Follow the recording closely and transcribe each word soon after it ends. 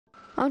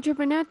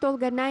Entrepreneur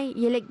Tolganai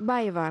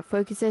Yelekbayeva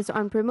focuses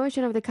on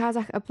promotion of the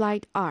Kazakh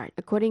applied art.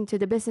 According to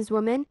the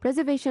businesswoman,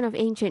 preservation of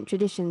ancient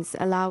traditions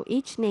allow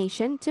each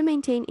nation to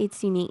maintain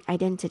its unique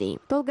identity.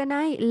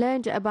 Tolganai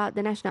learned about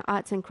the national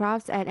arts and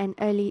crafts at an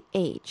early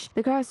age.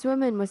 The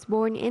craftswoman was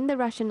born in the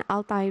Russian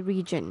Altai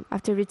region.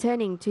 After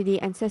returning to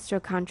the ancestral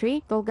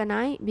country,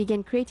 Tolganai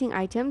began creating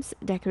items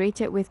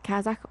decorated with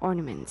Kazakh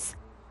ornaments.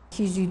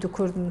 Киіз үйді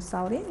көрдім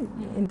мысалы,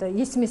 енді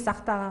есіме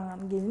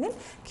сақтаған келінен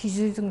киіз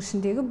үйдің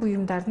ішіндегі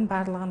бұйымдардың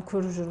барлығын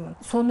көріп жүрмін.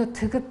 Соны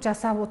тігіп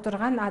жасап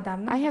отырған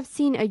адамның I have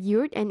seen a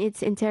yurt and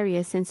its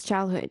interior since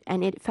childhood,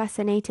 and it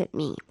fascinated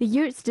me. The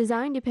yurt's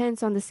design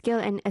depends on the skill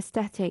and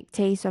aesthetic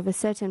taste of a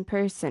certain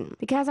person.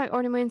 The Kazakh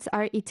ornaments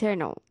are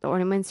eternal. The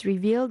ornaments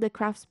reveal the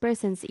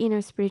craftsperson's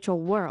inner spiritual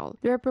world.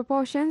 There are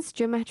proportions,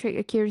 geometric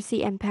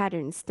accuracy, and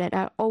patterns that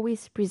are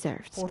always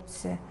preserved.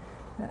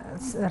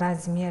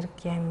 размер,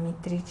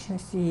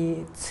 геометричность,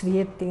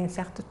 цвет деген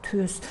сияқты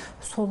төс,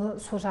 сол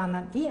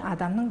жағынан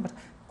адамның бір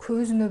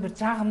көзіне бір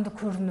жағымды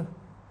көріну.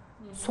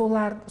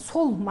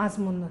 Сол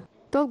мазмұны.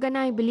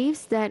 Tolganai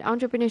believes that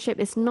entrepreneurship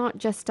is not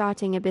just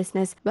starting a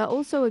business, but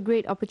also a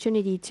great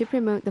opportunity to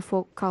promote the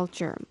folk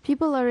culture.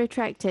 People are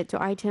attracted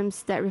to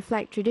items that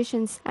reflect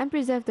traditions and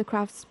preserve the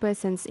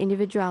craftsperson's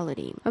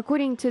individuality.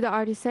 According to the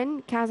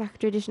artisan, Kazakh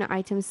traditional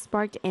items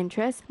sparked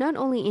interest not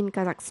only in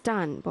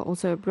Kazakhstan, but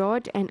also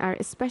abroad and are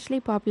especially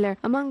popular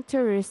among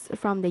tourists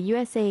from the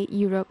USA,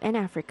 Europe, and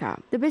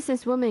Africa. The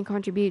businesswoman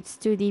contributes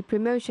to the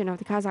promotion of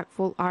the Kazakh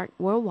folk art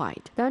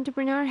worldwide. The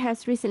entrepreneur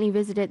has recently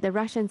visited the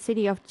Russian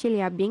city of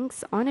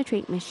Chelyabinsk on a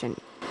trade mission.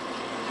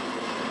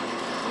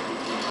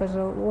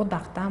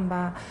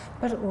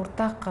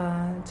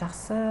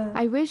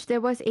 I wish there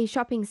was a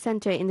shopping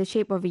center in the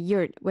shape of a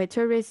yurt where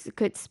tourists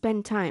could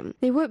spend time.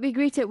 They would be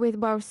greeted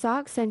with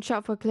barsaks and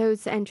shop for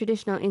clothes and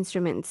traditional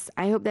instruments.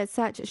 I hope that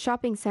such a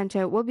shopping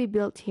center will be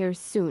built here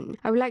soon.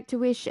 I would like to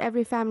wish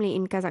every family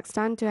in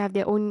Kazakhstan to have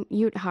their own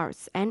yurt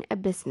house and a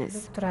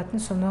business.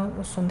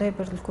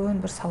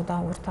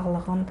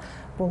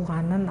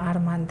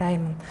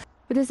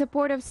 With the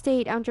support of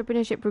state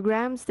entrepreneurship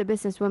programs, the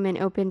businesswoman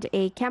opened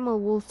a camel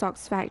wool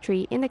socks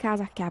factory in the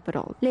Kazakh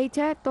capital.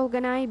 Later,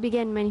 Tolganai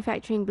began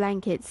manufacturing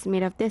blankets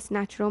made of this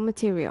natural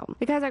material.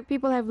 The Kazakh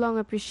people have long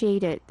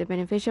appreciated the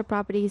beneficial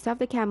properties of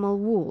the camel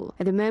wool.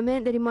 At the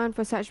moment, the demand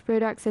for such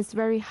products is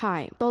very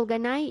high.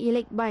 Tolganai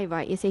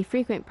Yelekbayeva is a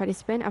frequent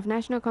participant of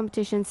national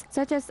competitions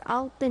such as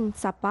Altın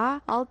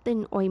Sapa,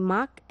 Altın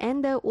Oymak,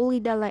 and the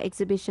Ulidala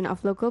exhibition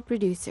of local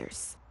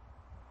producers.